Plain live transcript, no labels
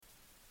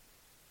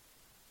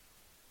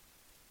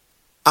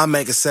I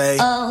make her say,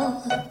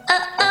 Oh, oh,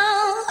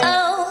 oh,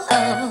 oh,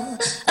 oh,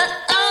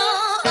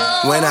 oh,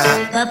 oh. when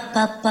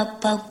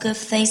Poker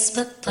face,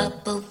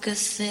 poker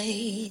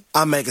face.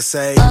 I make her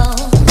say, Oh,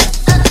 oh,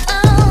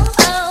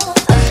 oh,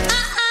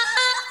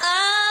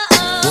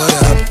 oh.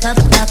 what up?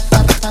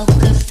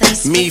 Poker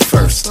face. Me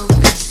first. Poker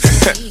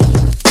face.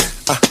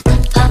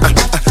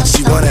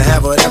 She wanna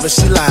have whatever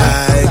she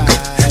like.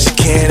 She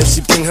can if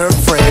she bring her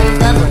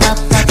friend,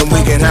 and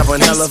we can have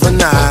one hell of a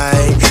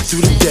night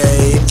through the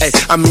day. Ay,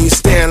 I mean,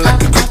 stand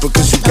like a creeper,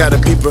 cause you got a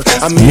beeper.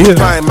 I mean, you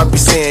probably might be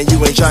saying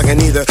you ain't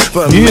jogging either,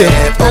 but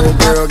man, old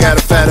girl got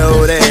a fat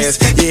old ass.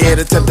 Yeah,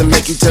 the type to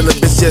make you tell a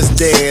bitch just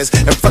dance.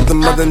 And fuck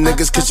them other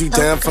niggas, cause you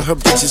down for her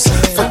bitches.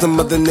 Fuck them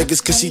other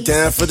niggas, cause she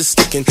down for the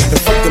sticking.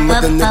 And fuck them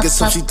other niggas,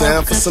 so she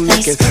down for some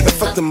licking. And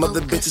fuck them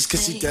other bitches,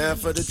 cause she down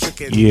for the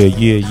tricking.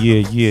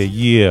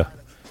 Yeah.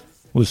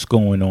 What's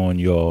going on,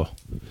 y'all?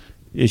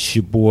 It's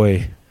your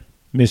boy,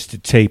 Mr.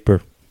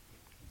 Taper.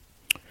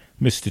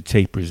 Mr.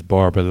 Taper's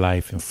Barber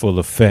Life in full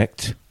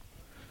effect.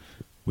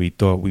 We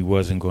thought we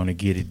wasn't going to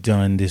get it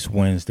done this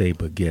Wednesday,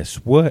 but guess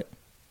what?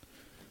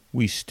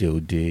 We still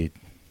did.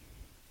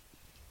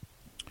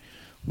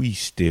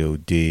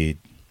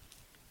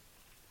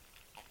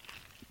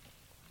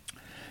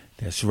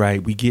 That's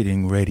right. We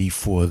getting ready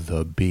for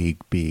the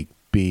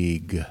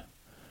big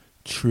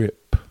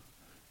trip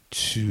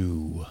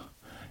to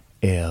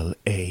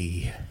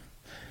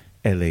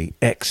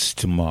LAX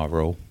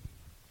tomorrow.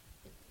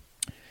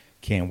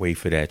 Can't wait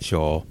for that,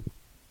 y'all.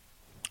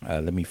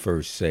 Let me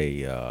first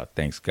say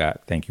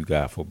thank you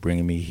God for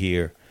bringing me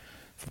here,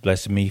 for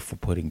blessing me, for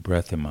putting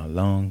breath in my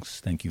lungs.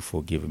 Thank you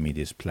for giving me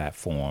this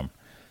platform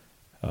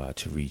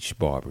to reach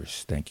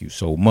barbers. Thank you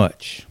so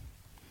much.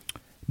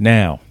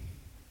 Now,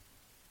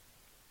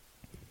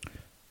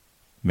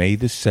 May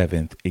the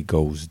 7th, it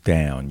goes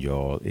down,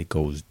 y'all. It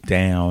goes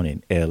down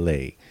in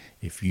LA.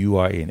 If you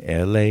are in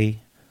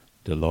LA,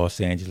 the Los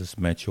Angeles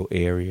metro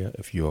area,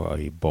 if you're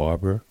a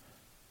barber,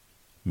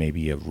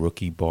 maybe a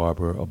rookie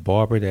barber, a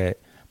barber that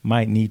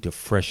might need to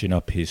freshen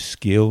up his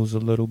skills a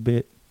little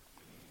bit,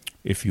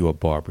 if you're a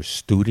barber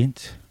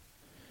student,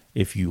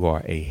 if you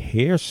are a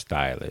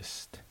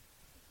hairstylist,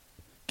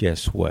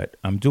 guess what?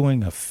 I'm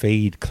doing a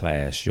fade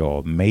class,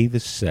 y'all, May the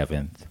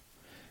 7th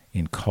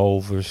in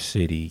Culver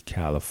City,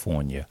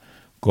 California.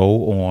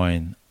 Go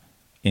on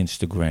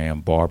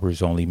Instagram,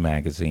 Barbers Only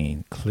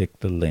Magazine, click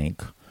the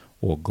link,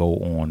 or go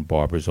on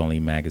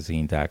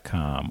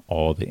barbersonlymagazine.com.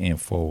 All the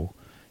info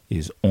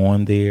is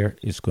on there.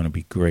 It's going to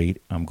be great.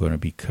 I'm going to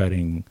be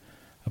cutting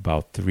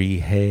about 3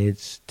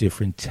 heads,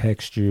 different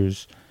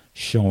textures,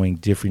 showing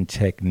different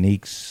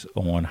techniques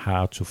on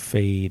how to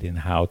fade and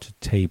how to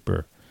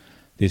taper.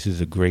 This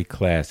is a great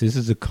class. This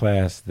is a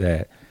class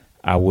that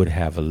I would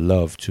have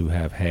loved to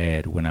have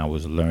had when I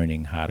was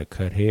learning how to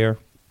cut hair.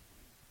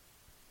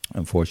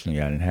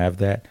 Unfortunately, I didn't have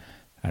that.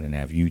 I didn't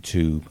have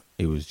YouTube.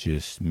 It was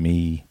just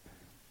me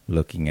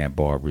looking at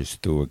barbers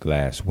through a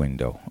glass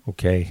window,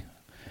 okay?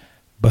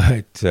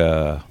 But,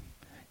 yeah,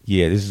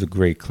 this is a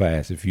great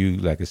class. If you,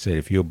 like I said,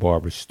 if you're a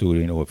barber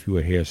student or if you're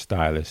a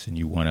hairstylist and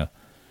you want to,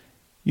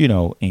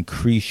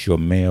 increase your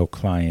male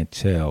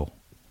clientele,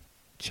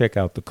 check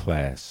out the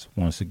class.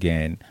 Once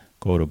again,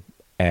 go to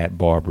at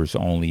Barbers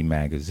Only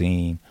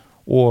Magazine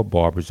or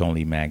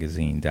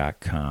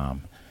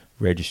barbersonlymagazine.com.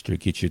 Register,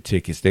 get your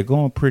tickets. They're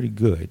going pretty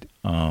good.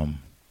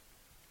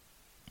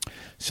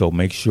 So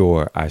make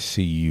sure I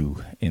see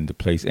you in the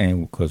place.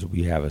 And because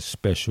we have a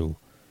special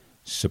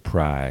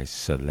surprise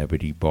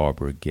celebrity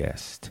barber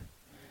guest.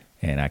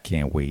 And I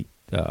can't wait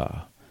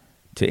to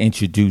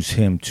introduce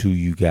him to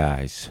you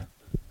guys.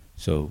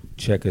 So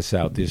check us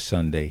out this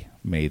Sunday,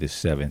 May the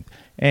 7th.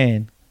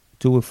 And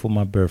do it for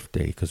my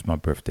birthday, because my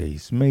birthday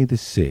is May the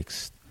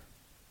 6th.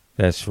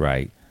 That's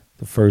right.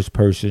 The first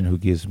person who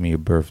gives me a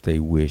birthday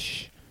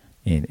wish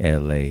in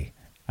LA,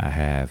 I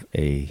have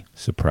a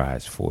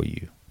surprise for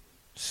you.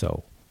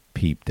 So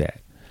peep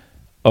that.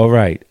 All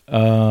right.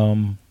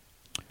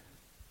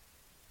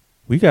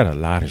 We got a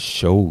lot of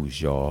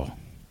shows, y'all.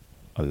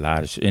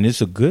 And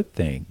it's a good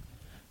thing.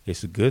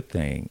 It's a good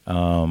thing.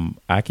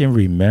 I can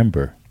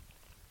remember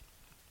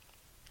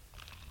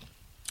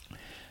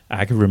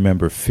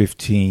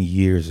 15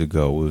 years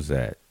ago, was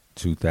that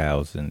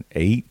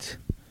 2008,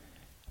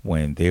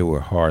 when there were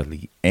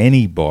hardly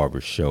any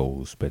barber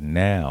shows, but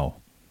now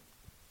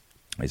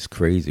it's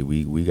crazy.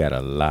 We got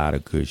a lot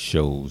of good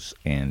shows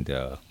and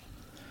a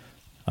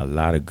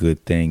lot of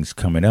good things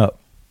coming up.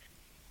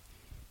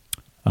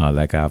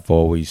 Like I've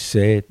always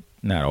said,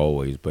 not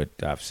always, but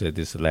I've said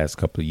this the last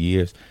couple of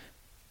years,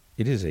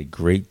 it is a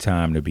great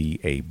time to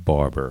be a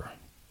barber.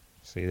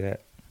 See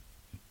that?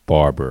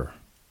 Barber.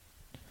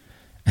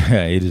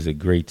 It is a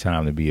great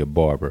time to be a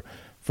barber.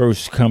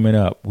 First coming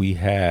up, we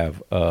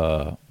have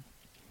the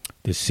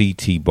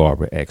CT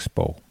Barber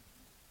Expo.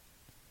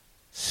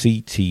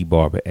 CT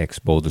Barber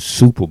Expo, the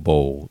Super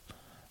Bowl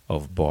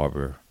of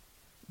barber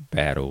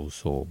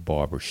battles or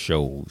barber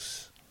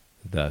shows.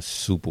 The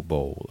Super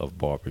Bowl of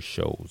barber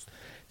shows.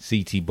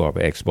 CT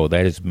Barber Expo,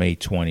 that is May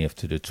 20th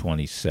to the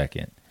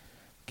 22nd.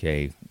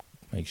 Okay,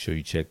 Make sure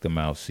you check them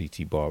out.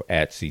 CT Barber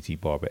at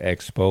CT Barber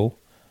Expo.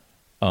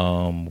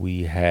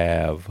 We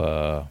have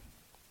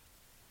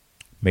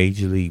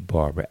Major League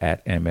Barber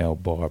at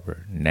ML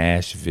Barber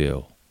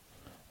Nashville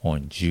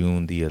on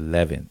June the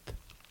 11th.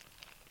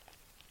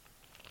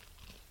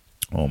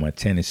 All my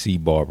Tennessee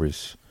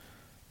barbers,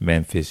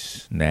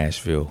 Memphis,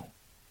 Nashville,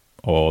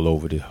 all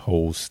over the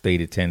whole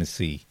state of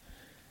Tennessee.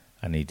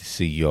 I need to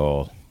see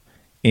y'all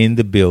in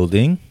the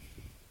building.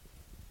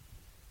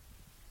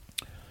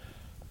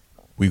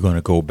 We're going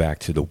to go back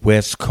to the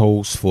West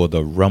Coast for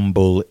the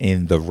Rumble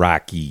in the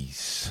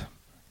Rockies.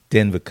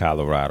 Denver,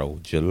 Colorado,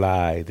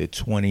 July the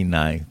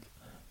 29th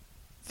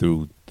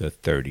through the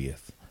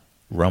 30th.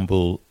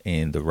 Rumble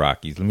in the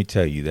Rockies. Let me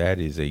tell you, that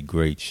is a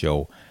great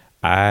show.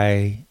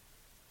 I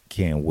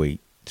can't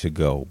wait to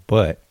go,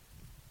 but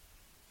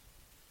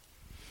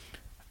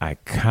I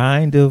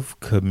kind of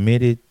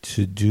committed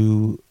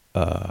to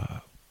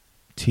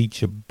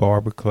teach a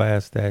barber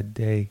class that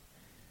day.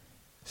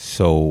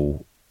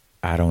 So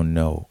I don't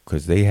know,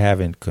 because they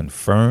haven't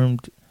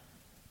confirmed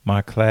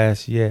my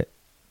class yet.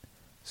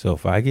 So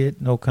if I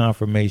get no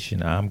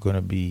confirmation, I'm going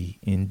to be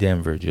in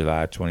Denver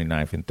July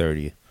 29th and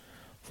 30th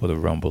for the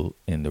Rumble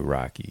in the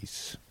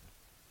Rockies.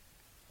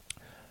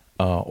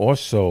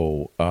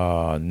 Also,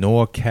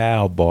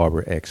 NorCal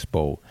Barber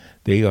Expo.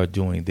 They are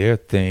doing their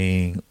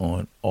thing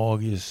on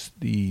August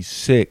the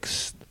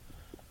 6th.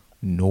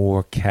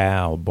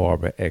 NorCal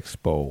Barber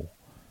Expo.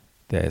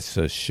 That's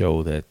a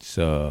show that's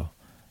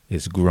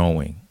is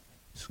growing.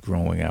 It's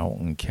growing out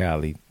in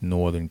Cali,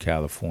 Northern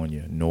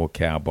California.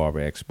 NorCal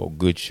Barber Expo.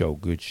 Good show,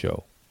 good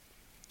show.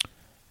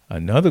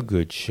 Another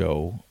good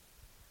show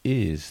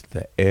is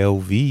the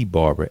LV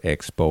Barber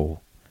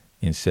Expo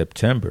in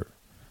September.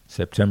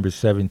 September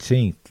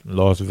 17th,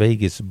 Las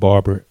Vegas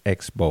Barber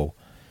Expo,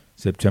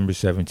 September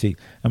 17th.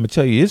 I'm gonna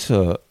tell you,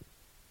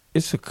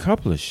 it's a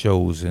couple of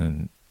shows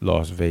in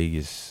Las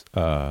Vegas.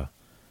 I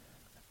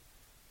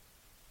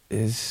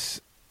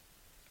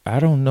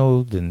don't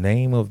know the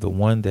name of the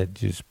one that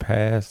just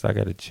passed. I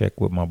got to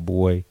check with my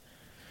boy.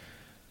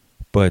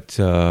 But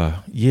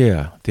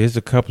yeah, there's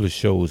a couple of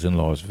shows in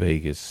Las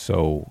Vegas.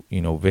 So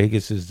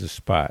Vegas is the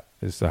spot.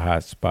 It's the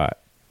hot spot.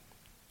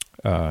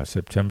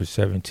 September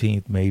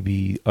 17th,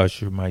 maybe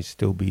Usher might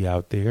still be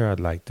out there. I'd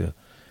like to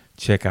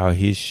check out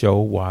his show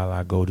while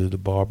I go to the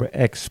Barber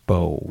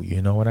Expo.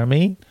 You know what I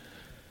mean?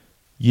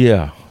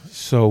 Yeah.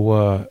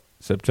 So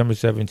September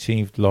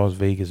 17th, Las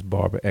Vegas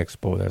Barber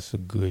Expo. That's a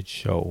good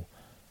show.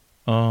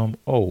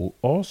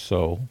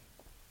 Also,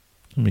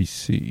 let me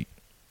see.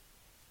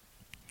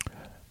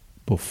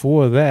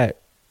 Before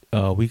that,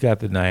 we got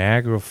the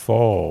Niagara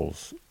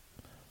Falls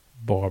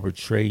Barber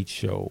Trade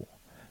Show.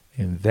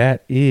 And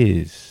that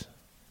is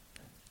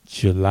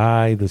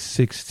July the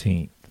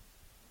 16th.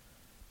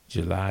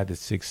 July the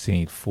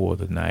 16th for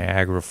the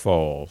Niagara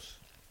Falls.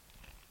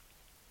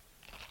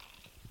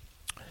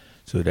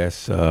 So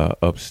that's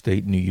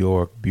upstate New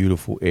York,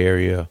 beautiful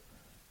area.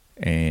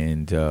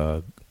 And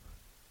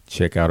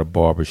check out a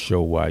barber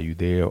show while you're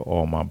there.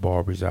 All my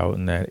barbers out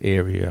in that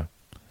area.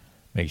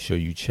 Make sure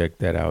you check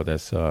that out.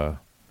 That's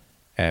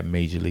at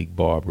Major League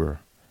Barber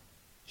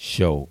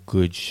Show.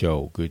 Good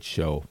show, good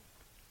show.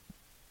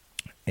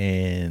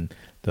 And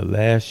the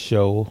last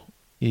show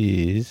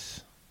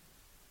is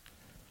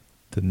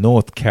the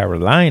North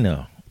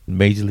Carolina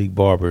Major League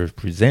Barber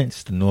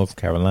presents the North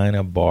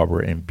Carolina Barber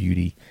and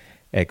Beauty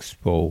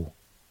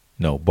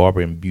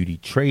Barber and Beauty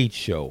Trade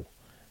Show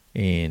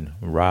in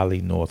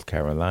Raleigh, North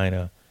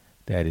Carolina.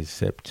 That is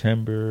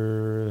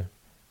September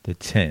the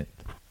 10th.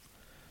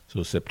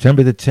 So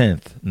September the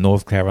 10th,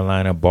 North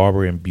Carolina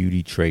Barber and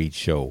Beauty Trade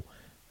Show,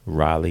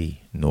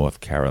 Raleigh, North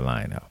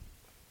Carolina.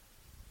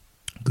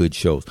 Good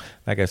shows.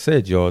 Like I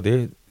said, y'all,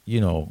 they're,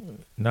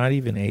 not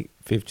even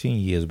 15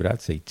 years, but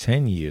I'd say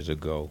 10 years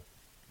ago,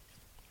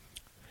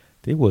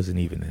 there wasn't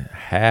even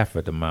half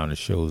of the amount of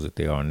shows that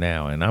there are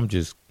now. And I'm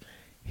just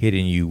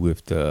hitting you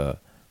with the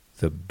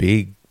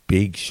big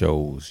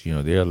shows.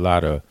 There are a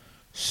lot of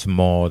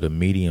small to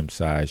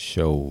medium-sized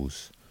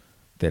shows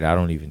that I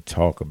don't even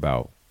talk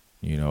about.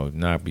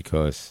 Not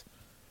because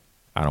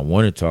I don't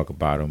want to talk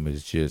about them.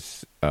 It's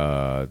just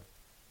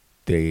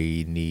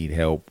they need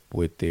help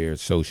with their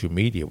social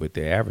media, with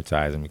their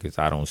advertising, because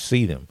I don't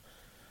see them.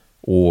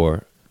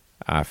 Or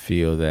I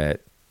feel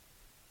that,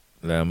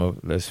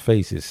 let's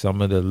face it,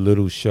 some of the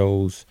little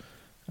shows,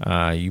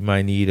 you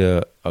might need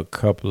a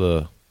couple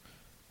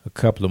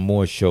of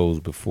more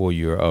shows before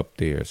you're up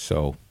there.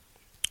 So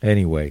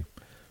anyway,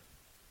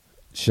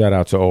 shout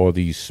out to all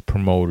these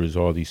promoters,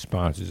 all these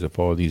sponsors of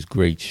all these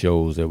great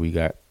shows that we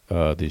got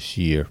this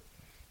year.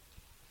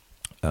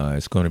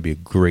 It's going to be a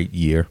great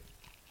year.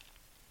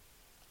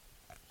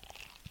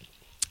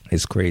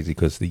 It's crazy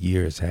because the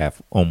year is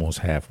almost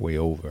halfway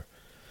over.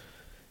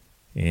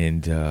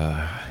 And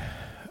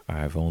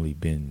I've only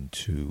been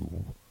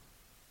to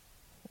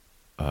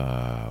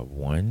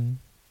one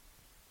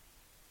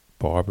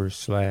barber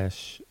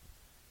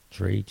 /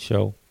 trade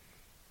show.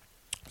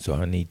 So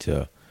I need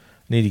to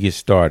get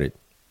started.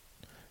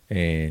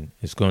 And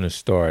it's going to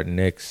start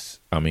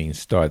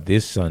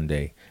this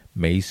Sunday.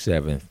 May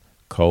 7th,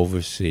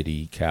 Culver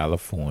City,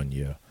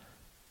 California.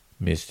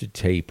 Mr.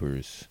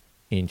 Taper's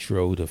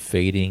Intro to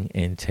Fading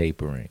and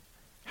Tapering.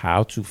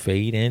 How to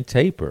fade and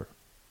taper.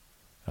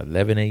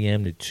 11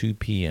 a.m. to 2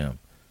 p.m.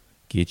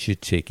 Get your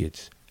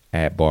tickets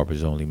at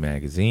Barbers Only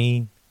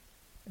Magazine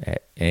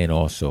and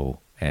also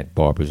at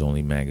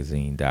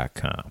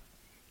barbersonlymagazine.com.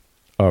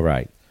 All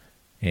right.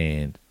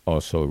 And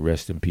also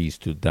rest in peace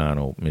to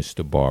Donald,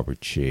 Mr. Barber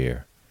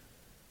Chair.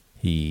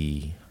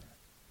 He,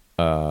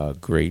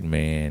 great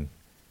man,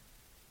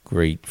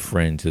 great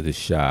friend to the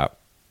shop.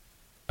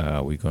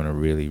 We're going to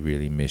really,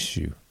 really miss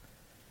you.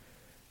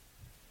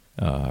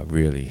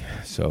 Really.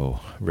 So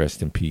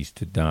rest in peace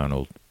to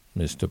Donald,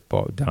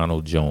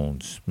 Donald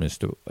Jones,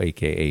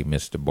 a.k.a.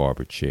 Mr.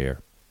 Barber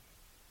Chair.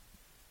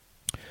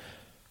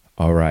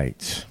 All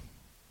right.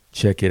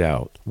 Check it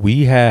out.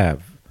 We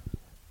have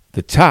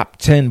the top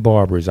 10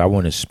 barbers I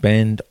want to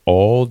spend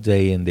all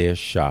day in their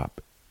shop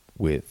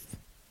with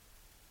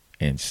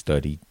and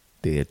study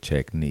their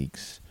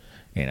techniques.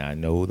 And I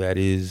know that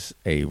is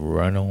a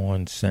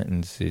run-on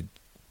sentence. It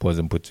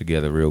wasn't put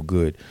together real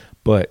good.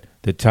 But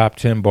the top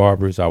 10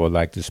 barbers I would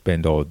like to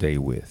spend all day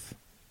with.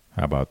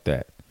 How about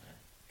that?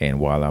 And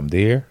while I'm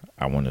there,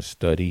 I want to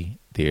study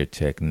their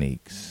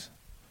techniques.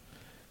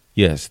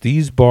 Yes,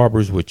 these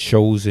barbers were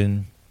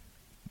chosen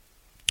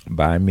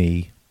by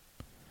me.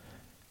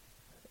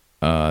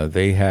 I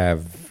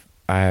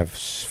have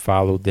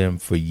followed them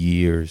for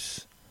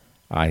years.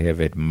 I have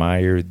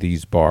admired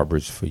these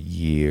barbers for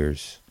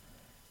years.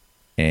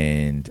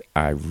 And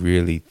I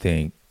really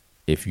think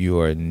if you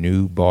are a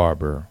new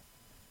barber,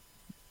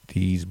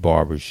 these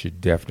barbers should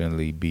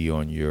definitely be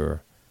on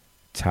your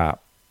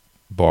top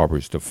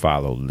barbers to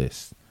follow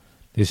list.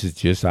 This is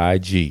just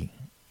IG.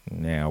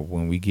 Now,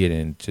 when we get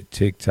into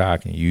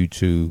TikTok and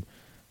YouTube,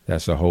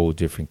 that's a whole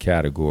different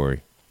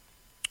category.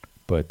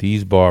 But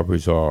these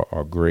barbers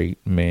are great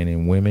men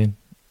and women.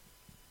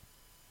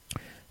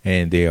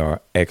 And they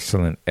are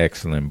excellent,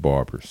 excellent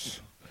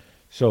barbers.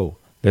 So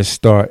let's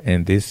start.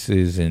 And this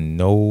is in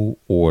no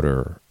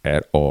order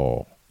at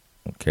all.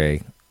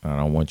 Okay. I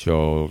don't want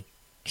y'all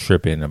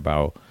tripping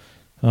about,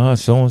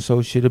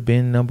 so-and-so should have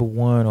been number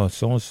one or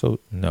so-and-so.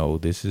 No,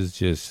 this is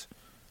just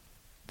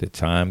the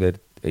time that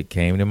it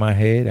came to my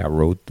head. I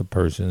wrote the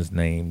person's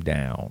name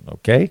down.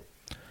 Okay.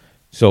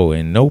 So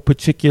in no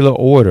particular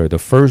order, the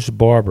first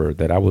barber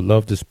that I would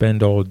love to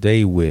spend all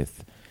day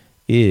with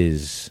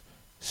is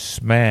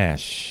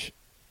Smash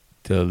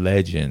the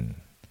Legend.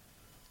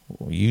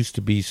 Used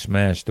to be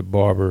Smash the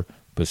Barber,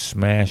 but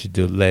Smash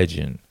the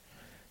Legend.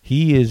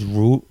 He is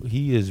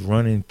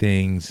running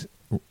things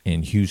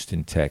in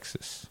Houston,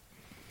 Texas.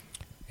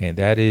 And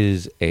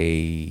that's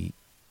a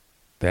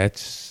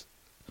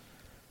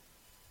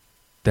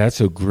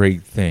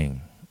great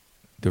thing.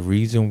 The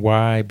reason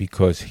why,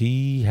 because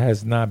he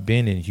has not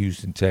been in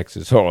Houston,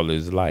 Texas all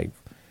his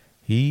life.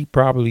 He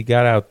probably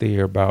got out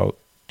there about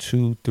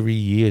 2-3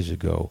 years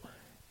ago,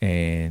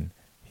 and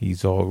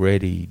he's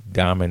already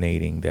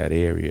dominating that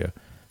area.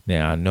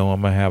 Now, I know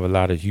I'm going to have a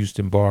lot of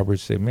Houston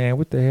barbers say, man,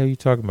 what the hell are you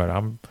talking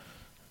about?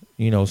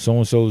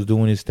 So-and-so's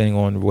doing this thing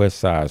on the west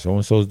side.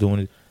 So-and-so's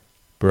doing it.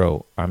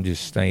 Bro, I'm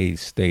just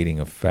stating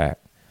a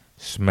fact.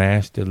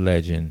 Smash the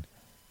Legend.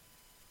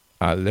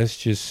 Let's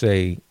just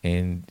say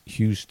in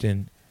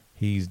Houston,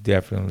 he's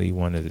definitely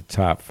one of the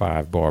top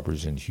 5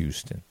 barbers in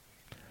Houston.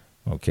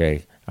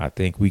 Okay, I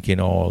think we can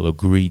all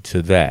agree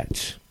to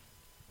that.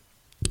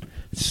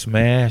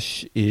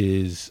 Smash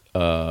is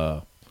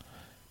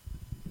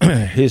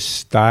his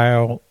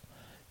style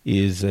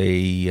is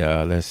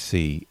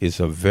is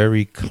a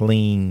very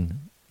clean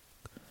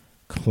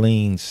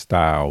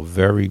style,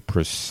 very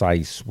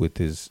precise with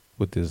his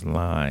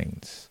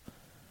lines.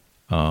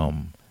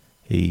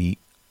 He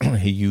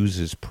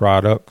uses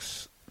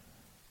products,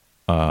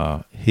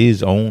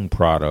 his own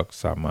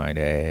products, I might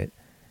add.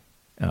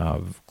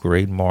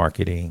 Great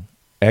marketing,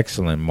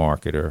 excellent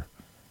marketer.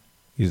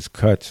 His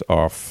cuts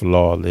are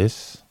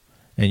flawless.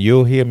 And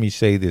you'll hear me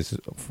say this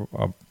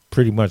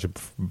pretty much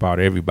about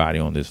everybody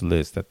on this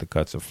list, that the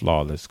cuts are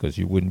flawless, because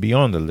you wouldn't be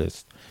on the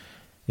list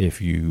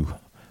if you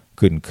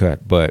couldn't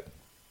cut. But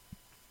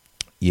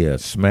yeah,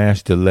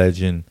 Smash the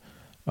Legend,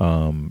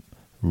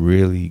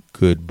 really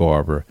good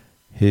barber.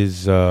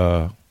 His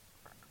I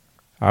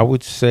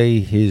would say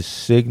his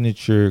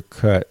signature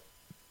cut,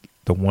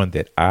 the one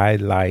that I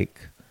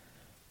like,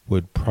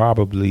 would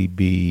probably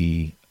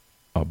be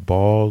a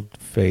bald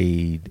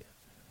fade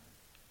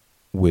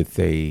with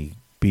a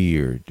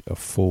beard, a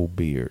full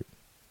beard.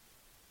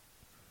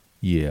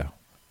 Yeah,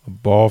 a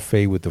bald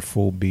fade with a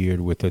full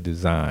beard with a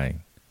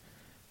design.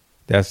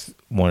 That's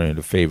one of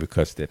the favorite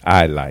cuts that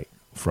I like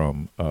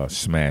from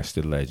Smash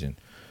the Legend.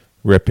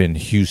 Repping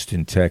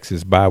Houston,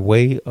 Texas, by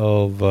way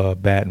of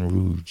Baton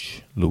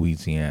Rouge,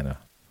 Louisiana.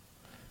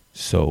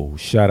 So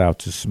shout out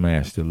to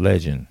Smash the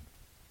Legend.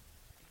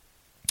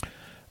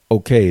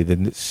 Okay,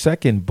 the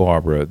second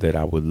barber that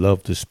I would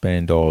love to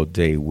spend all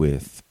day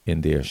with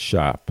in their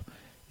shop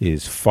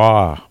is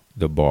Fa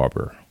the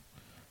Barber.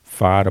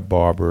 Fa the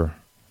Barber,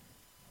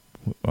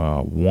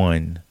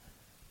 one,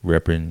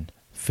 repping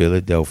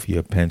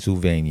Philadelphia,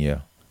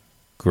 Pennsylvania.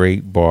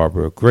 Great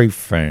barber, great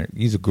friend.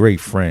 He's a great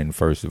friend,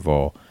 first of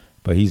all,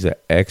 but he's an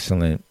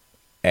excellent,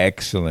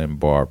 excellent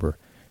barber.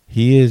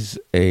 He is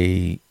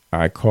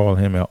I call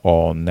him an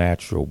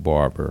all-natural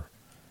barber.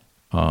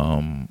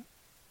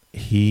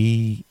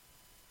 He,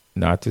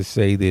 not to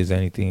say there's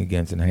anything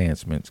against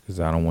enhancements, because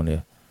I don't want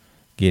to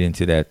get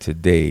into that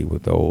today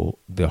with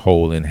the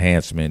whole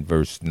enhancement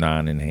versus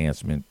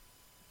non-enhancement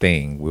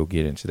thing. We'll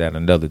get into that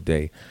another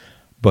day.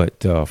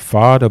 But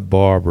Father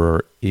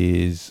Barber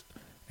is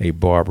a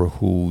barber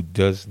who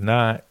does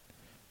not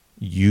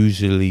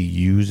usually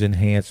use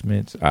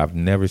enhancements. I've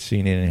never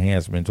seen an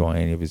enhancement on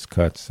any of his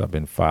cuts. I've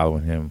been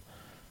following him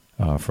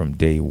from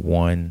day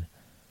one.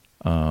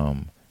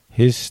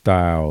 His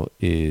style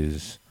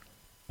is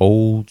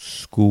old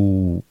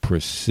school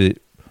precision.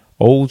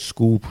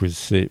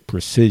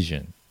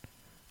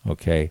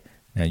 Okay.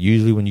 Now,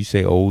 usually when you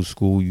say old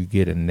school, you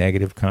get a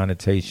negative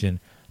connotation,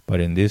 but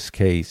in this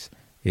case,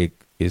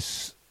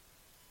 it's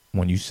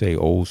when you say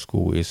old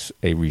school, it's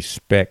a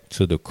respect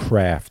to the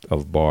craft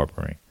of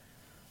barbering.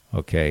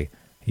 Okay.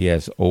 He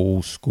has an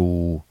old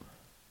school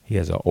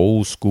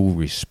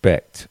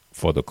respect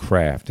for the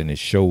craft, and it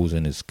shows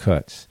in his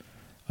cuts.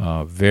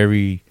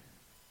 Very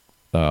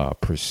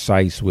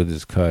precise with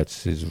his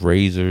cuts. His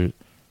razor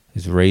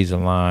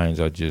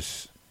lines are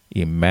just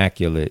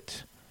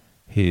immaculate.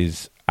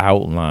 His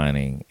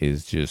outlining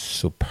is just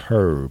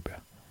superb.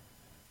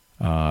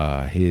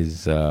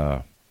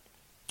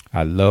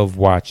 I love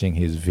watching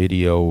his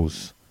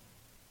videos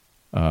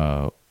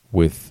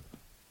with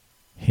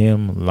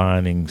him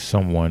lining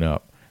someone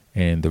up.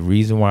 And the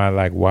reason why I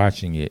like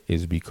watching it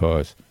is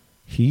because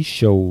he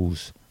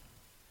shows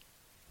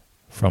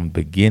from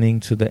beginning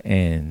to the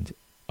end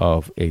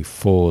of a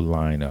full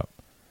lineup.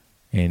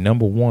 And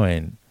number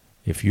one,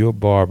 if you're a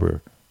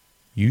barber,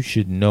 you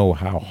should know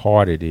how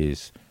hard it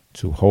is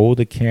to hold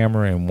the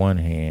camera in one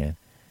hand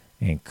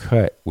and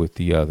cut with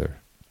the other.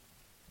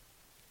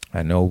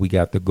 I know we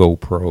got the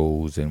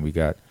GoPros and we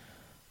got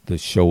the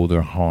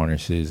shoulder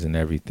harnesses and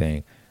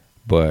everything,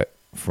 but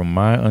from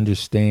my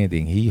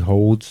understanding, he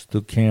holds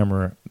the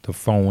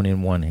phone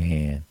in one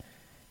hand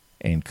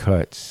and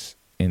cuts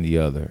in the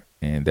other.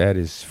 And that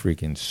is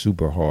freaking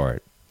super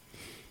hard.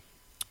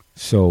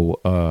 So,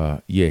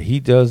 he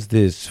does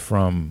this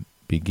from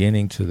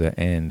beginning to the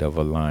end of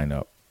a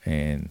lineup.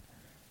 And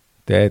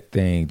that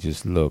thing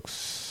just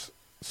looks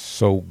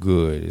so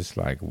good. It's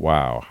like,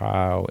 wow,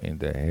 how in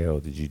the hell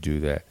did you do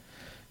that?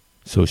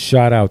 So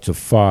shout out to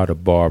Father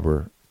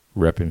Barber,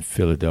 repping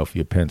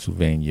Philadelphia,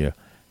 Pennsylvania.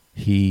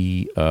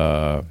 He,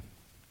 like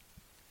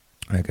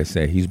I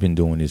said, he's been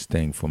doing this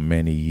thing for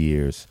many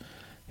years.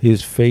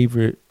 His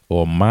favorite,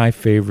 or my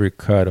favorite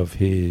cut of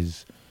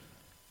his,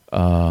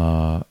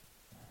 it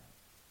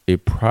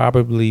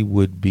probably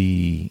would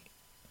be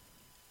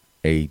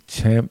a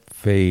temp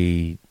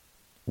fade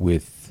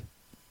with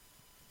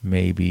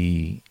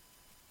maybe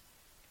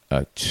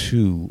a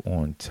 2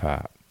 on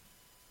top.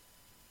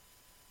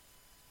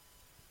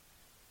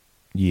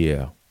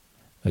 Yeah,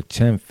 a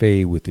temp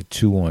fade with a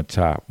 2 on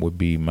top would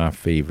be my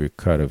favorite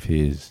cut of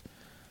his.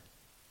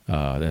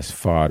 That's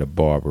Father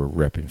Barber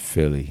repping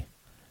Philly.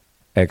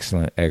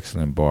 Excellent,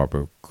 excellent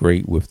barber.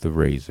 Great with the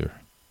razor.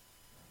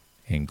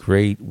 And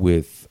great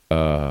with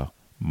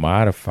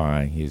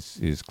modifying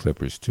his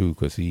clippers too,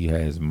 because he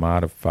has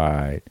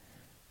modified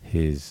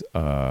his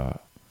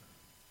what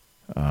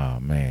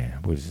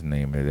is the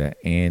name of that?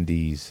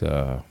 Andy's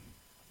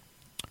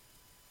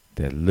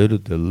the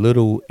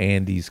little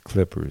Andy's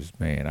clippers,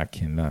 man. I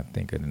cannot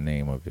think of the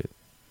name of it.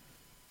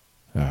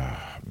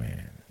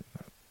 Man.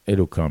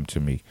 It'll come to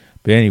me.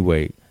 But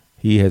anyway,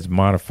 he has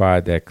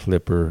modified that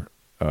clipper.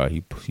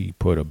 He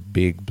put a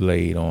big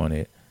blade on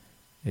it.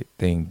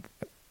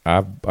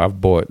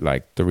 I've bought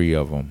like 3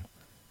 of them.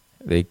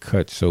 They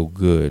cut so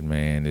good,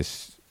 man.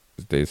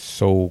 They're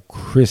so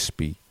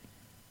crispy.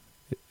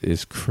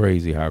 It's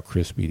crazy how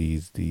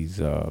crispy these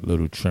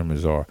little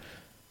trimmers are.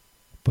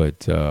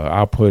 But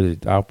I'll put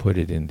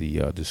it in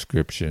the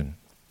description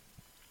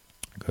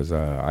because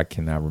I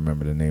cannot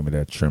remember the name of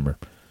that trimmer.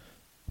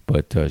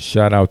 But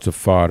shout out to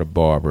Father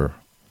Barber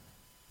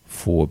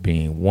for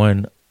being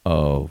one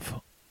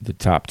of the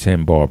top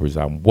 10 barbers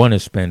I want to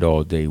spend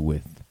all day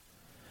with.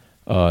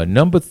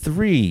 Number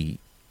 3,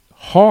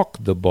 Hawk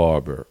the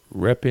Barber,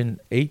 repping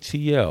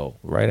ATL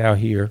right out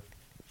here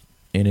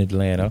in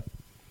Atlanta.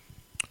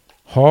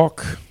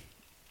 Hawk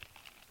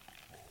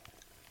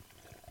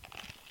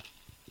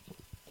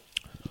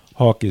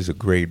is a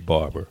great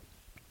barber.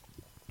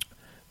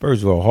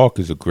 First of all, Hawk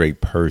is a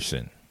great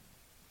person,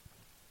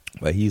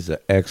 but he's an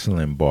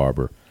excellent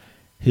barber.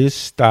 His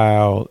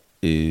style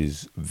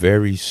is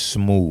very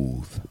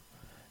smooth.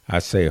 I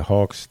say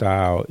Hawk's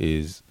style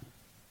is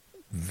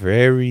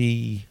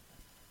very,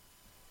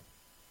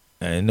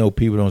 I know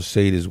people don't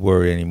say this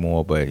word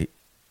anymore, but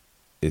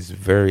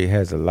it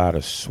has a lot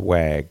of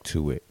swag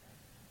to it,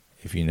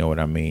 if you know what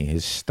I mean.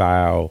 His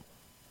style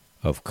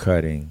of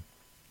cutting,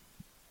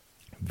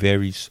 how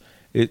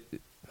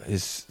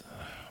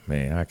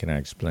can I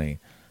explain?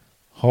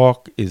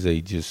 Hawk is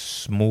a just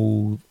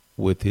smooth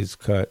with his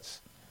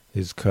cuts.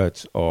 His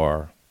cuts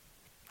are,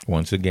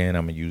 once again,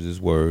 I'm going to use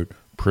this word,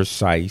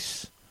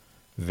 precise,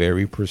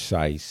 very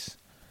precise.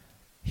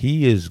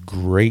 He is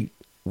great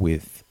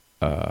with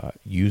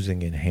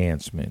using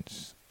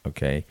enhancements,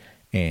 okay?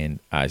 And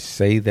I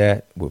say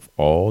that with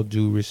all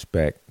due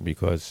respect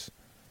because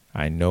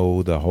I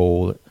know the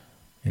whole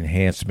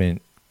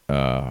enhancement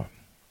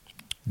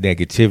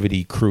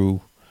negativity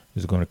crew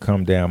is going to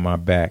come down my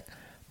back,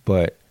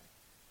 but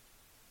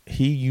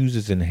he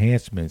uses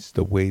enhancements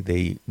the way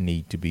they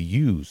need to be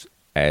used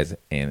as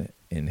an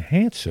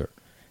enhancer.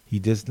 He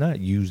does not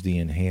use the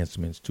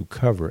enhancements to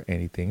cover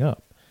anything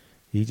up.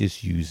 He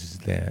just uses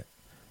that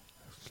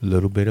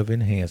little bit of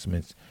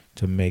enhancements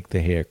to make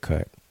the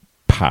haircut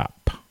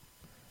pop.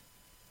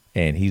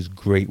 And he's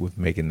great with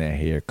making that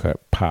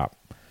haircut pop.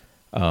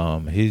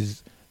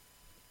 His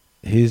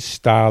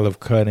style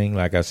of cutting,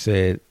 like I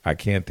said, I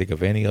can't think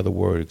of any other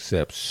word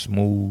except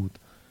smooth,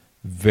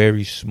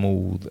 very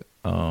smooth.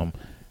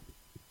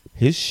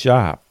 His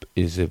shop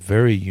is a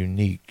very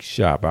unique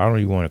shop. I don't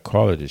even want to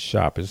call it a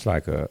shop. It's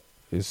like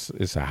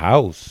it's a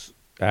house,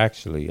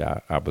 actually.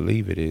 I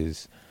believe it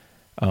is.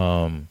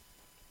 You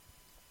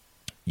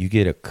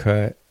get a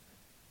cut,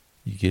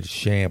 you get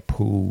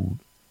shampooed,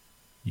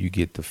 you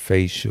get the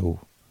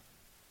facial,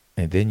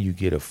 and then you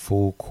get a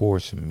full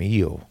course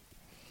meal.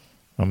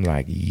 I'm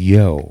like,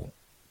 yo,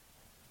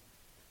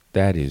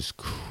 that is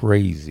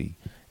crazy.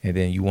 And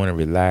then you want to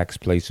relax,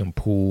 play some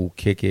pool,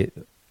 kick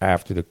it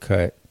after the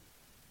cut.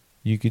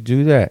 You could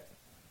do that.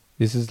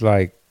 This is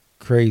like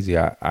crazy.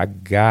 I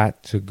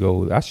got to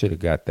go. I should have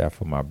got that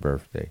for my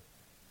birthday.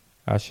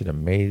 I should have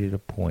made an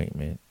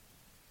appointment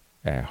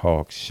at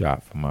Hawk's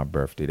shop for my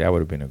birthday. That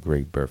would have been a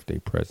great birthday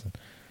present.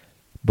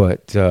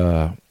 But,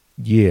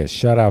 yeah,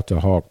 shout out to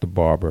Hawk the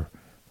Barber,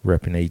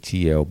 repping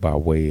ATL by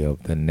way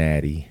of the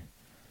Natty.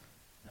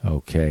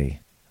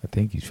 Okay. I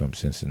think he's from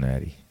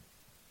Cincinnati.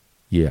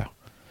 Yeah.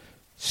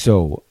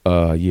 So,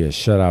 yeah,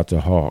 shout out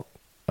to Hawk.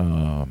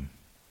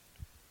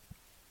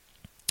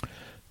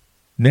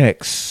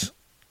 Next,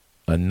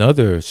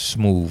 another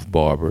smooth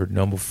barber,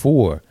 number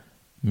 4,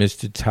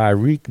 Mr.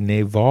 Tyreek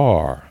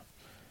Navar.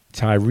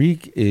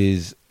 Tyreek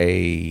is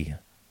I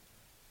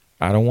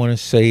don't want to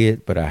say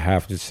it, but I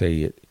have to say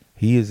it.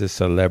 He is a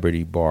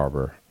celebrity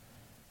barber.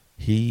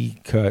 He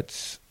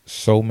cuts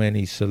so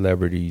many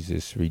celebrities,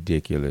 it's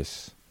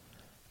ridiculous.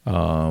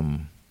 The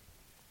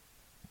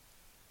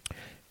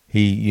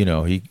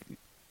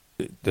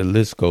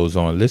list goes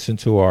on. Listen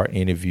to our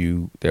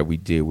interview that we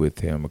did with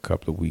him a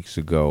couple of weeks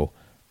ago.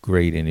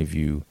 Great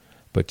interview.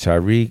 But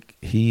Tyreek,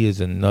 he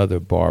is another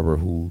barber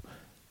who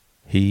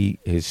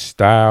his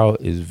style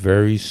is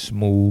very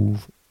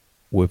smooth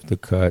with the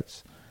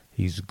cuts.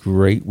 He's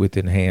great with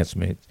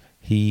enhancements.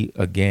 He,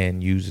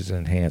 again, uses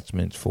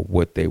enhancements for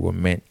what they were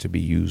meant to be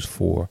used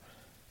for,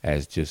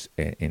 as just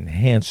an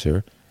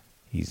enhancer.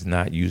 He's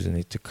not using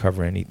it to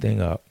cover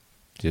anything up.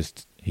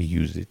 Just he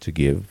used it to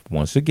give,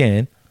 once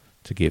again,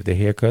 to give the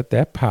haircut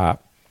that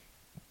pop.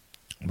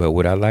 But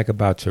what I like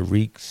about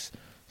Tariq's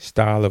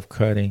style of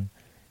cutting,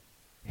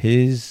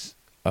 his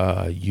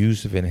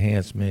use of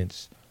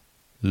enhancements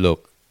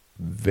look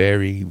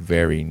very,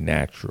 very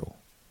natural.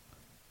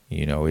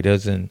 You know, it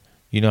doesn't,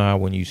 you know how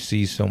when you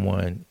see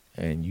someone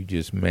and you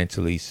just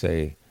mentally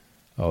say,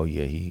 oh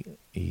yeah,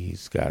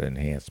 he's got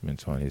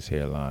enhancements on his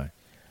hairline.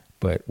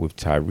 But with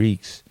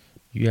Tyreek's,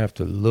 you have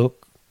to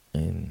look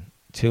and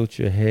tilt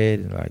your head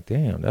and like,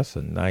 damn, that's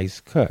a nice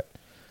cut.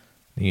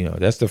 You know,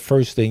 that's the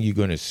first thing you're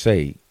going to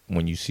say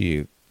when you see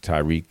a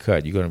Tyreek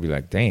cut. You're going to be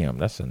like, damn,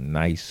 that's a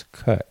nice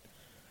cut.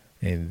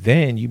 And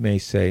then you may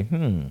say,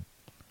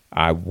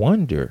 I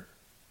wonder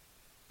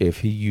if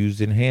he used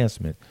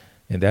enhancement.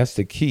 And that's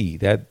the key.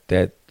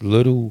 That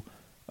little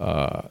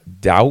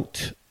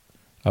doubt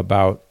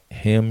about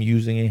him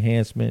using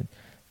enhancement,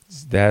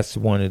 that's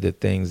one of the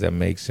things that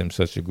makes him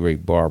such a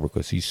great barber,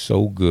 because he's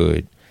so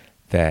good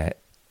that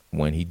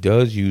when he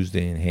does use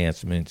the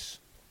enhancements,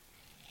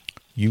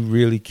 you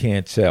really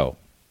can't tell.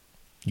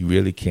 You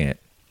really can't.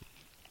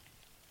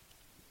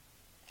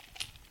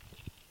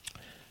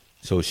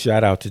 So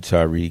shout out to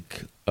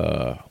Tyreek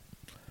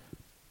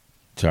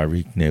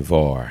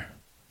Navar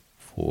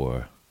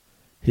for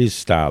his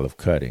style of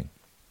cutting.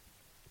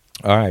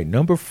 All right,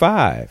 number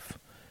 5,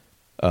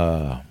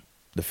 the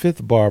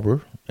 5th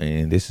barber,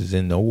 and this is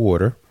in no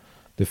order.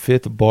 The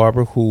 5th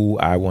barber who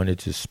I wanted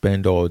to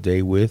spend all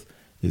day with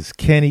is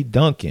Kenny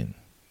Duncan,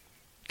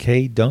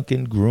 K.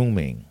 Duncan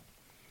Grooming.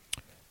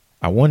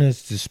 I wanted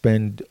to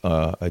spend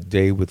a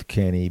day with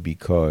Kenny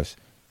because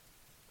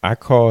I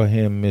call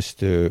him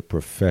Mr.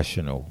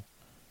 Professional.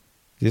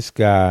 This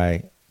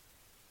guy,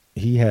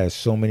 he has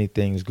so many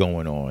things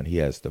going on. He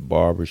has the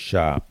barber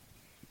shop.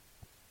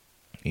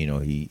 You know,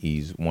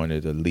 he's one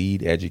of the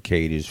lead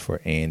educators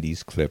for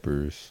Andy's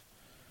Clippers.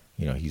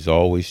 You know, he's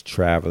always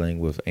traveling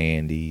with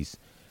Andy's.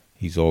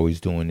 He's always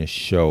doing a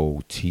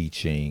show,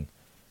 teaching.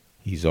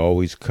 He's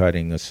always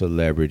cutting a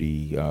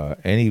celebrity.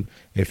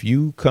 If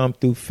you come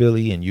through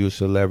Philly and you're a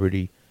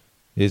celebrity,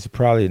 there's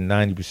probably a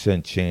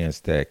 90% chance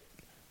that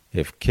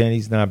If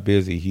Kenny's not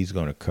busy, he's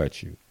going to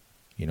cut you.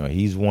 You know,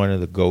 he's one of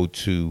the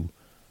go-to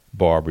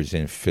barbers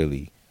in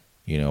Philly.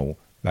 You know,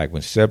 like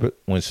when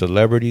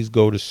celebrities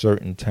go to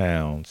certain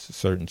towns,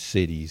 certain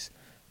cities,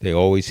 they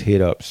always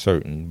hit up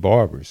certain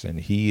barbers. And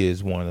he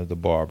is one of the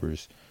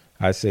barbers,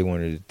 I say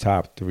one of the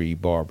top 3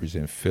 barbers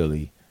in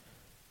Philly.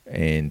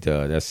 And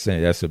that's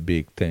a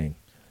big thing.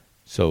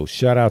 So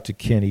shout out to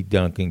Kenny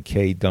Duncan,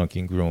 K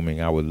Duncan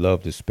Grooming. I would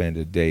love to spend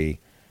a day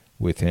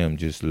with him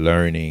just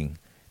learning.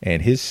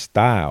 And his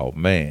style,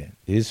 man,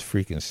 his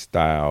freaking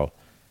style,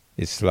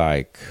 it's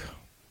like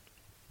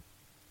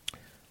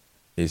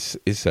it's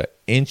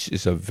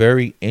a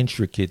very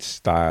intricate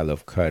style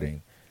of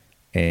cutting.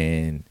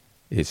 And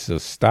it's a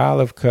style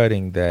of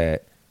cutting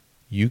that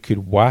you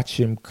could watch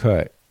him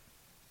cut.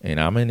 And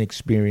I'm an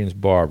experienced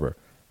barber,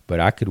 but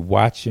I could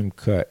watch him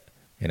cut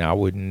and I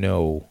would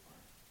know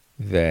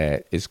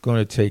that it's going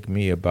to take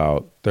me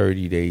about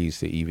 30 days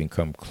to even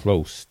come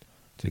close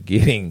to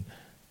getting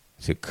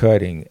to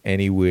cutting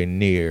anywhere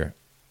near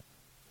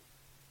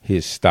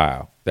his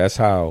style. That's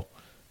how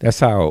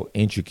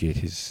intricate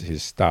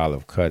his style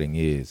of cutting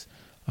is.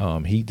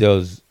 He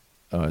does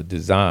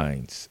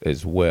designs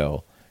as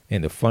well.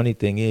 And the funny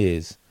thing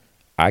is,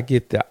 I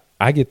get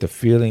the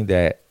feeling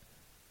that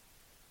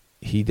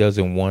he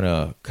doesn't want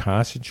to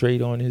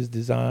concentrate on his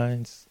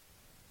designs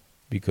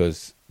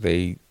because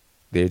they're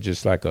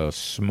just like a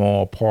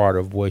small part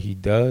of what he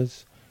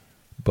does.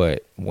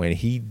 But when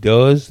he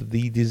does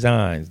the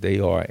designs,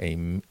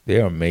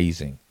 they're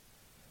amazing.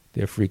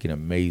 They're freaking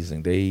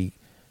amazing.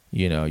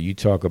 You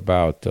talk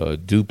about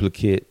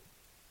duplicate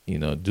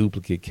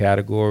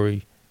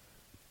category,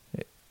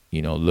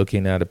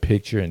 looking at a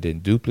picture and then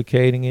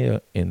duplicating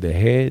it in the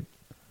head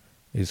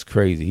is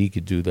crazy. He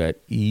could do that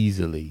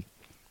easily.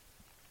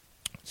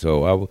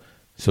 So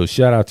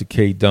shout out to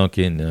K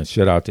Duncan,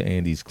 shout out to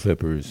Andy's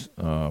Clippers.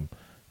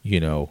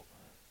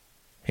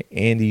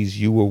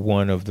 Andy's, you were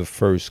one of the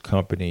first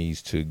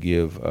companies to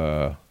give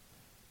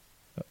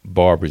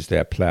barbers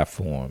that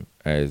platform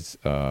as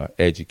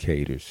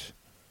educators.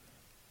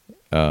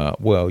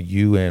 Well,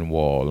 you and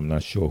Wall, I'm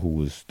not sure who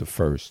was the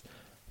first,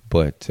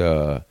 but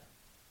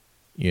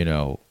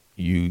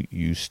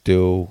you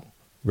still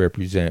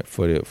represent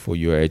for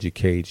your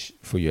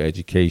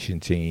education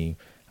team.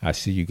 I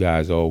see you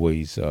guys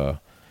always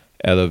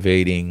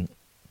elevating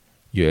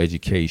your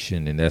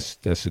education, and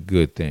that's a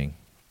good thing.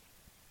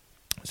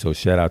 So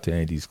shout out to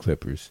Andy's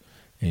Clippers,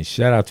 and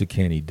shout out to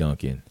Kenny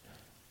Duncan,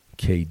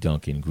 K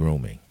Duncan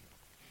Grooming.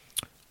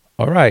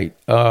 All right,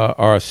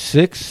 our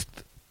 6th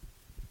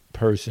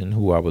person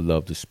who I would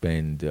love to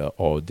spend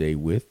all day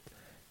with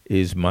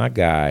is my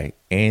guy,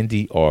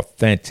 Andy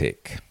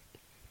Authentic.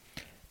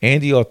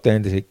 Andy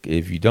Authentic,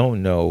 if you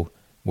don't know,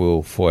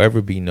 will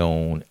forever be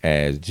known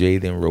as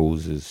Jalen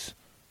Rose's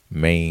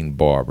main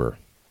barber.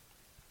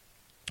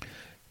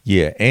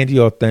 Yeah, Andy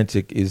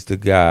Authentic is the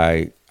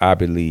guy, I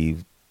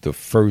believe, the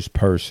first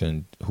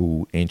person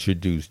who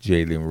introduced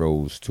Jalen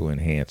Rose to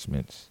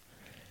enhancements.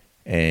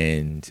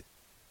 And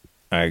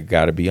I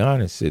got to be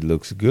honest, it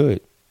looks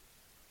good.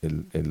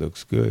 It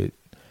looks good.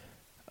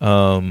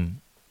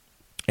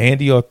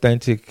 Andy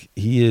Authentic,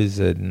 he is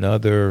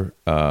another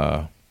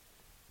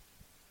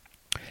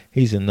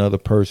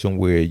person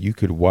where you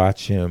could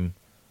watch him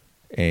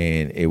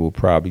and it will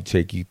probably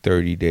take you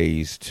 30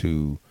 days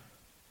to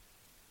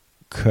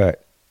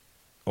cut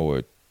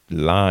or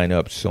line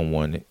up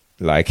someone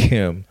like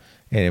him,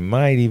 and it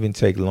might even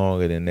take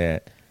longer than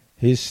that.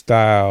 His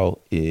style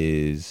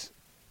is,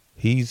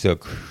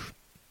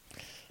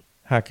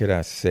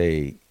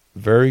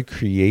 very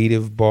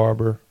creative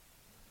barber.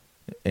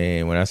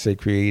 And when I say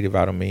creative,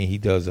 I don't mean he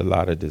does a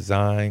lot of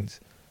designs,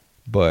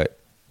 but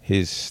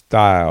his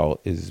style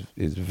is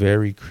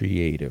very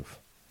creative,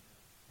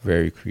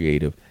 very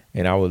creative.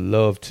 And I would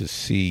love to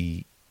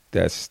see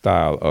that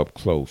style up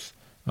close.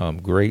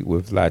 Great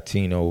with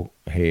Latino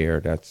hair.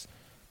 That's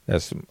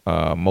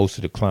most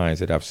of the clients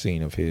that I've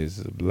seen of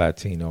his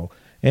Latino,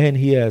 and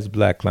he has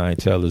black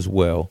clientele as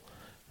well.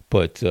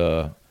 But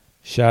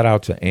shout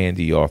out to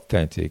Andy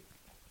Authentic.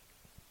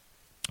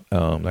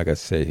 Like I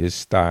said, his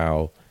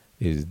style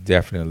is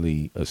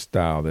definitely a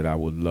style that I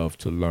would love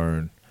to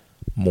learn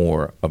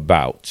more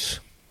about.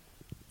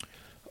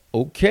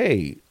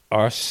 Okay,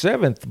 our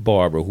 7th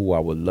barber who I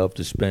would love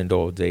to spend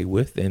all day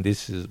with, and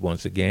this is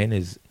once again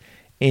is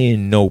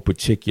in no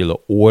particular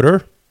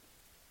order.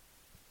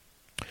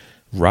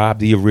 Rob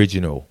the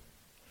Original.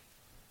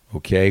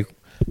 Okay?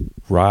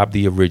 Rob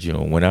the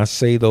Original. When I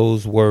say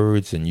those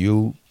words and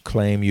you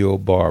claim you're a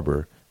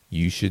barber,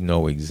 you should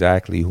know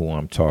exactly who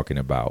I'm talking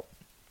about.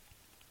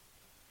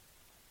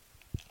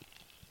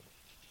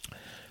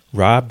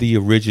 Rob the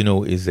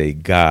Original is a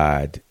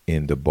god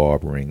in the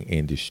barbering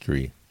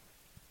industry.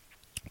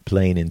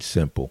 Plain and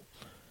simple.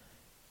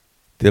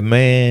 The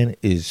man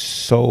is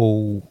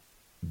so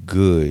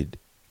good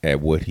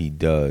at what he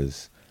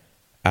does.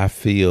 I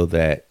feel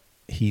that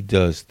he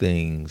does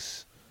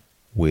things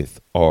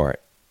with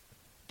art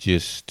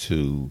just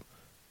to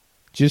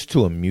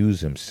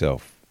amuse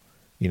himself.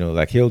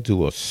 Like he'll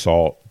do a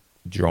salt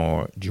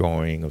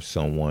drawing of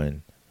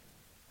someone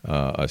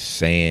a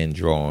sand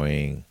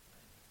drawing.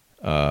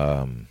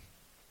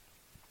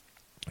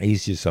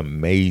 He's just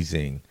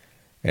amazing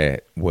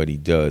at what he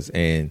does,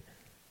 and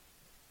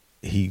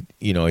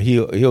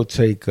he'll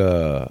take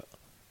the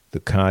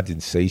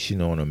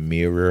condensation on a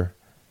mirror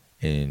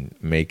and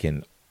make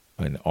an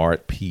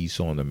art piece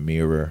on the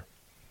mirror.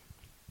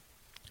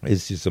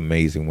 It's just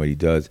amazing what he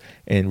does.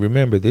 And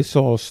remember, this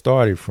all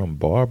started from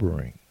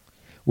barbering.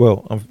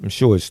 Well, I'm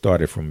sure it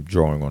started from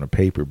drawing on a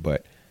paper,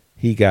 but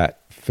he got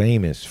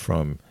famous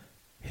from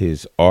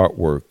his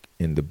artwork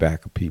in the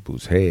back of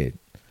people's head.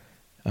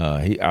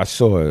 I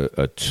saw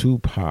a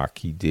Tupac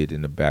he did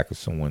in the back of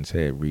someone's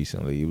head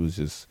recently. It was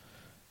just,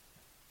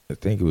 I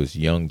think it was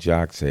Young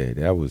Jock's head.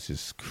 That was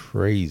just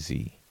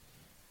crazy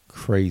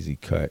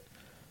cut.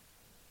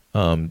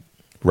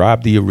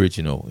 Rob the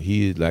Original.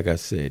 He, like I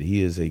said,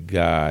 he is a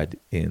god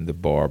in the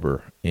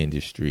barber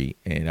industry,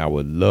 and I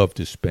would love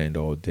to spend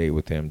all day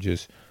with him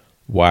just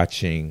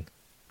watching,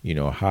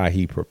 how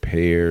he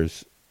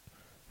prepares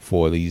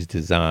for these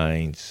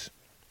designs,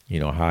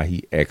 how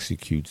he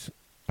executes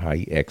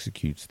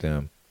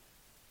them.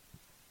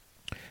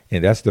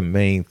 And that's the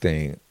main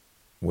thing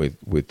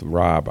with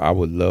Rob. I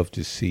would love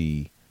to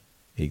see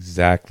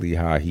exactly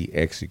how he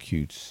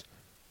executes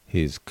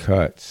his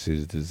cuts,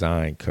 his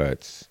design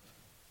cuts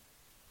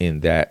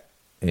in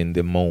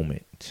the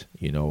moment,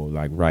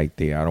 like right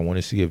there. I don't want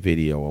to see a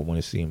video. I want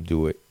to see him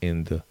do it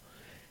in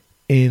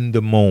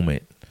the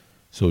moment.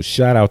 So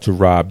shout out to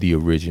Rob the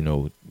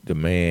Original. The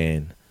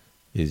man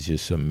is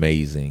just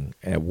amazing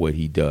at what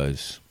he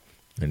does.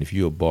 And if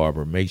you're a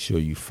barber, make sure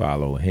you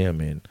follow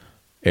him and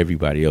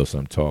everybody else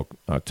I'm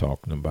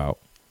talking about.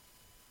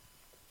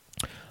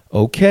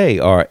 Okay,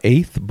 our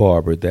 8th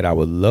barber that I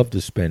would love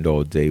to spend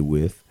all day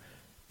with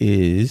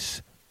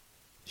is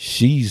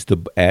She's the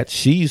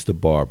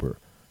Barber,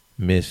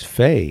 Miss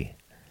Faye.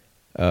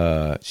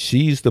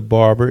 She's the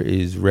Barber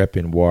is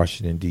repping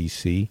Washington,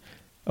 D.C.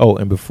 Oh,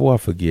 and before I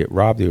forget,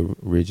 Rob the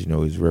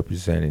Original is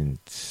representing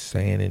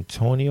San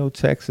Antonio,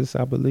 Texas,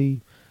 I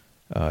believe.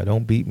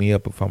 Don't beat me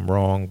up if I'm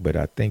wrong, but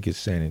I think it's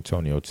San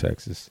Antonio,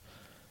 Texas,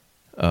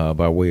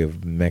 by way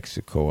of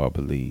Mexico, I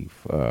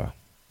believe.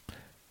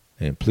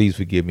 And please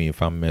forgive me if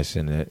I'm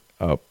messing it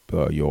up,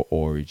 your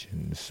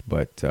origins,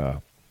 but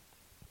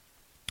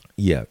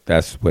yeah,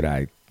 that's what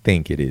I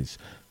think it is.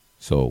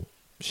 So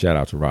shout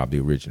out to Rob the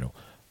Original.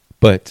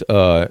 But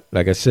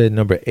like I said,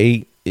 number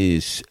 8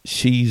 is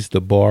She's the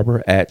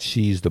Barber, at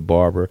She's the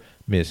Barber,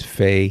 Miss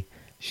Faye.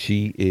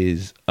 She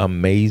is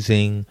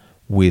amazing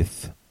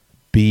with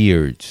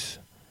beards.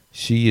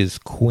 She is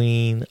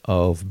queen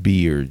of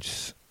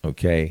beards,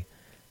 okay?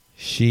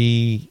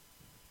 She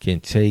can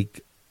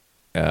take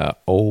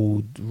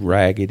old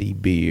raggedy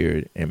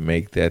beard and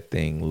make that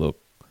thing look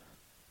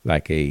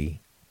like a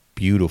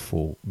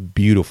beautiful,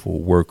 beautiful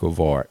work of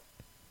art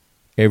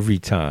every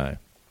time.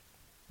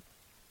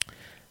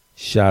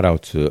 Shout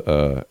out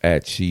to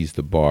at She's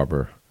the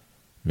Barber,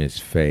 Miss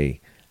Faye.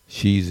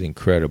 She's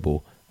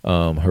incredible.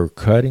 Her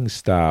cutting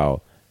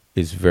style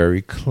is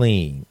very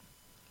clean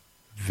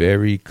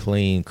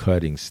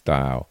cutting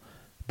style.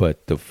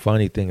 But the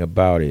funny thing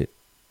about it,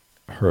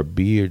 her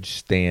beards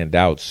stand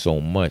out so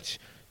much,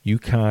 you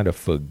kind of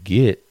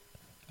forget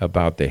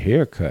about the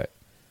haircut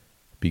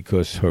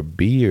because her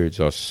beards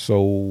are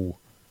so,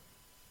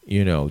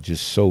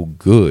 just so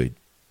good,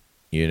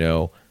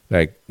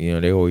 Like,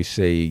 they always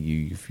say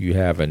if you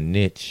have a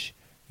niche,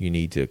 you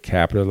need to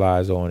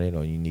capitalize on it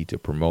or you need to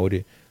promote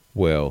it.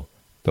 Well,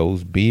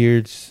 those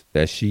beards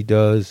that she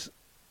does,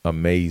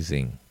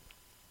 amazing.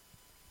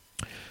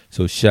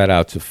 So shout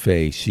out to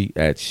Faye,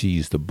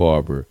 She's the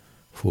Barber,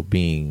 for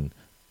being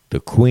the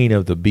queen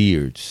of the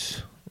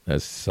beards.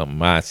 That's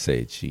something I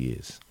said she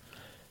is.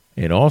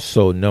 And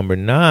also number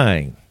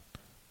 9,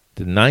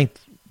 the 9th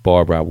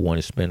barber I want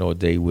to spend all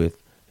day with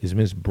is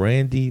Miss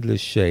Brandy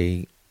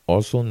Lachey,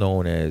 also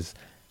known as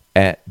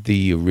at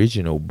the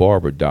Original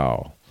Barber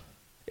Doll.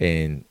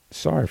 And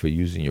sorry for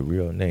using your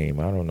real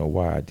name. I don't know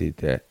why I did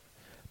that.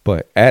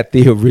 But at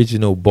the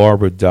Original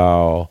Barber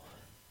Doll,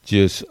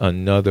 just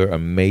another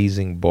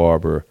amazing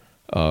barber,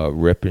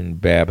 repping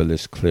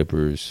Babyliss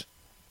Clippers.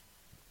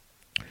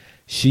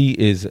 She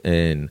is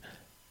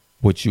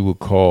what you would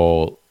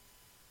call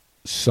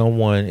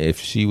someone, if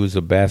she was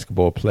a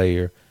basketball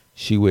player,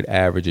 she would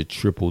average a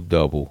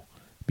triple-double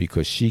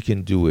because she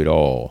can do it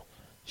all.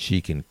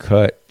 She can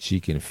cut, she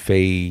can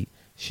fade,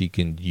 she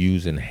can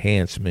use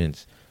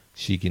enhancements,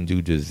 she can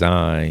do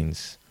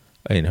designs,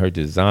 and her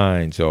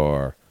designs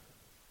are,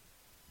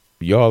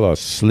 y'all are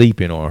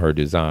sleeping on her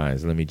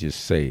designs, let me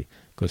just say,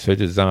 because her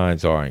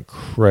designs are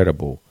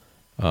incredible.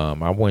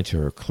 I went to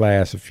her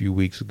class a few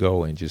weeks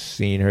ago and just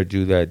seeing her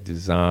do that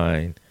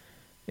design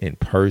in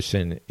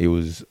person, it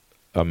was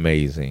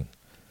amazing.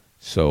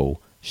 So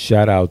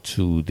shout out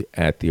to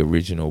at the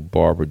Original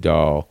Barber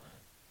Doll.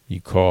 You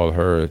call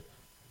her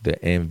the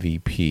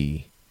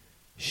MVP.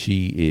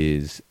 She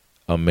is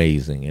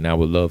amazing, and I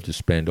would love to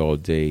spend all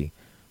day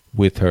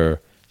with her,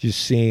 just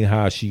seeing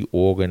how she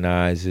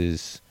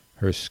organizes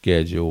her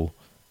schedule,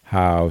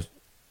 how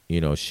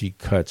she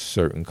cuts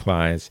certain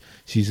clients.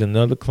 She's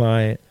another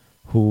client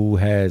who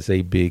has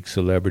a big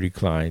celebrity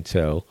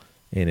clientele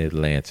in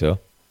Atlanta.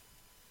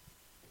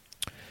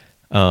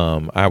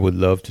 I would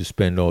love to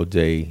spend all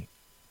day,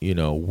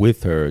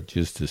 with her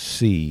just to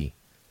see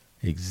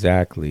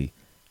exactly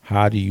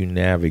how do you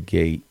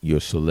navigate your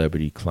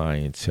celebrity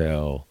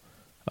clientele.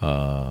 You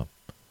know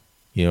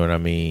what I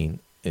mean?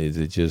 Is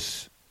it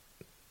just,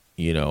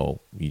 you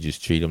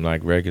just treat them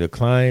like regular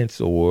clients,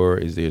 or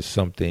is there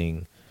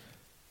something,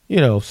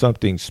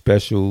 something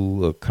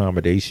special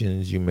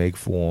accommodations you make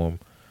for them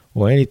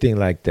or anything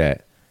like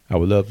that? I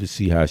would love to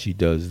see how she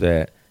does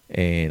that.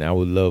 And I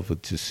would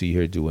love to see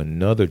her do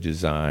another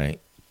design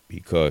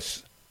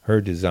because her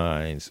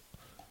designs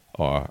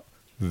are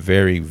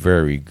very,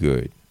 very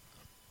good.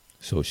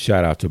 So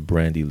shout out to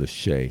Brandy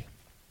Lachey.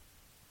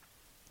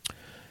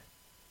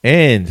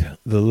 And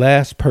the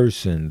last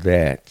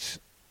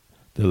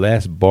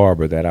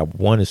barber that I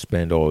want to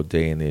spend all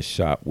day in this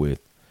shop with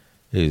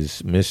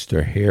is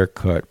Mr.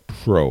 Haircut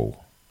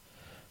Pro,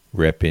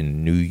 repping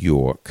New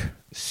York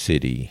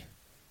City.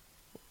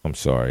 I'm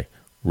sorry,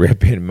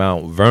 repping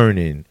Mount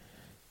Vernon,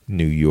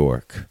 New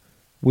York,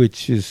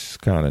 which is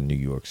kind of New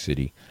York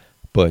City.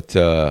 But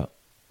the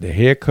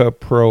Haircut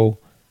Pro,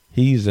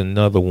 he's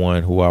another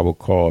one who I would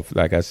call,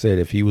 like I said,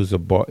 if he was a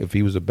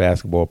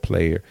basketball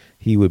player,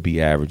 he would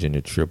be averaging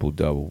a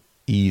triple-double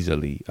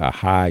easily, a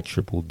high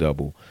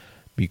triple-double,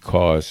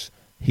 because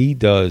he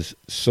does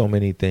so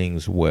many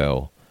things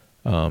well.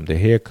 The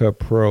Haircut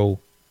Pro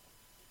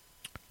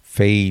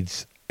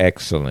fades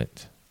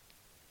excellent.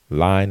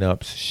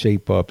 Lineups,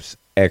 shape-ups,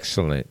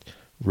 excellent.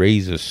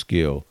 Razor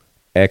skill,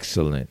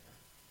 excellent.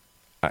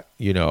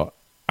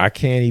 I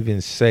can't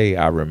even say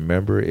I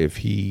remember if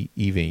he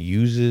even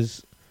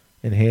uses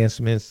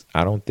enhancements.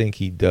 I don't think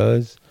he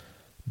does,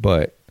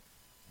 but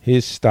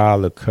his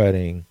style of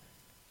cutting,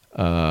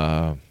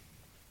 and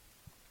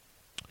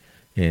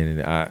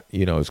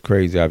it's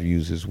crazy. I've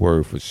used this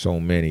word for so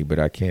many, but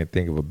I can't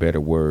think of a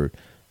better word.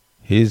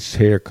 His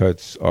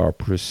haircuts are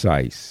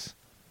precise,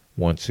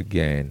 once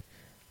again,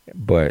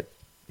 but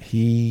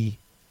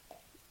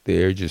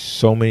there are just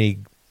so many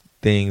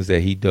things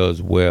that he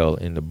does well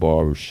in the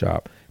barber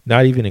shop,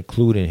 not even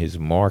including his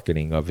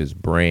marketing of his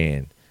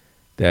brand.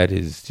 That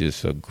is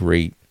just a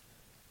great,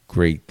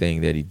 great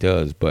thing that he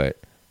does. But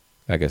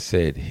like I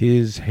said,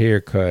 his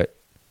haircuts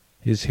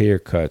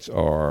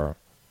are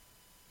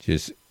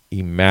just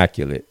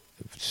immaculate,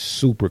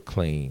 super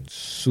clean,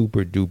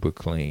 super duper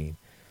clean.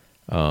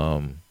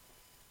 I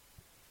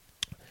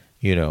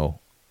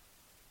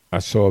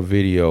saw a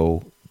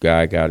video,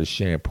 guy got his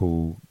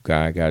shampoo,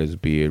 guy got his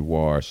beard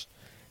washed,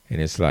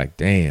 and it's like,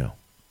 damn,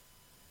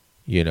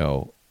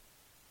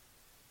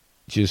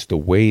 just the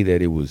way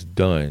that it was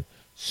done,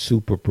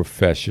 super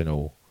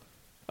professional.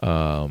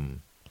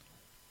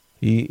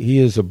 He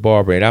is a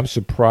barber, and I'm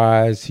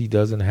surprised he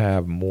doesn't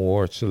have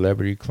more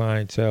celebrity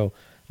clientele.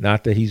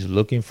 Not that he's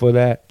looking for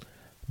that,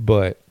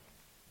 but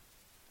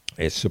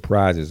it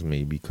surprises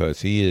me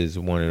because he is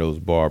one of those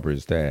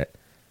barbers that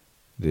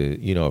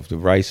if the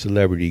right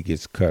celebrity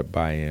gets cut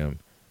by him,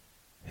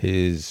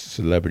 his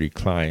celebrity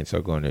clients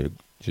are going to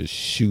just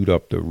shoot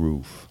up the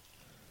roof.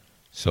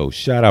 So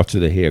shout out to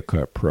the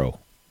Haircut Pro.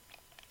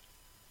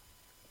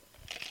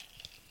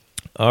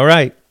 All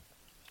right.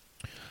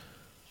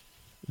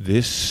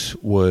 This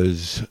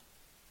was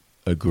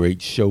a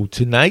great show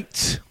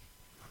tonight.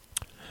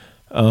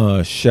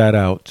 Shout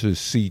out to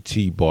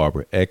CT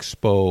Barber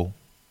Expo.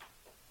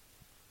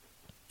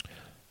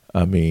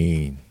 I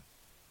mean,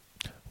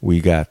 we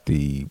got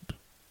the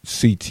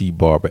CT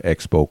Barber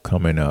Expo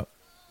coming up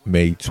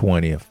May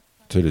 20th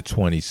to the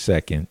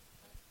 22nd.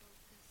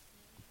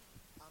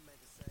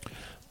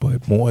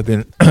 But more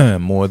than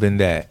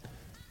that,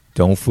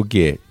 don't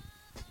forget,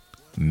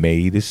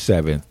 May the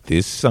 7th,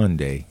 this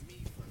Sunday,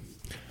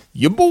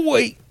 your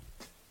boy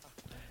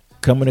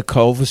coming to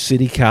Culver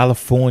City,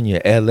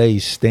 California. LA,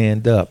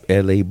 stand up.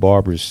 LA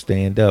barbers,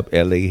 stand up.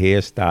 LA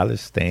hairstylists,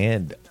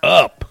 stand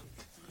up.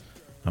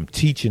 I'm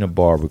teaching a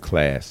barber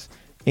class,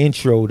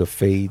 Intro to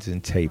Fades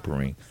and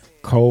Tapering,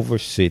 Culver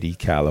City,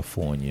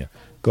 California.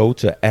 Go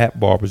to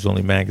 @Barbers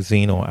Only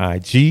Magazine on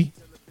IG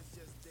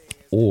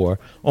or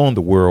on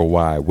the World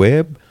Wide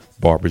Web,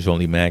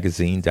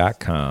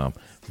 barbersonlymagazine.com.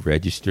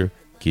 Register,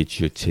 get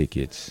your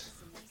tickets.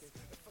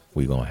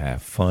 We're going to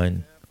have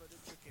fun.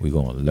 We're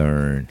going to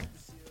learn.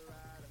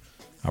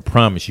 I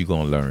promise you're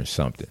going to learn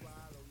something.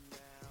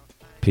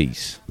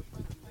 Peace.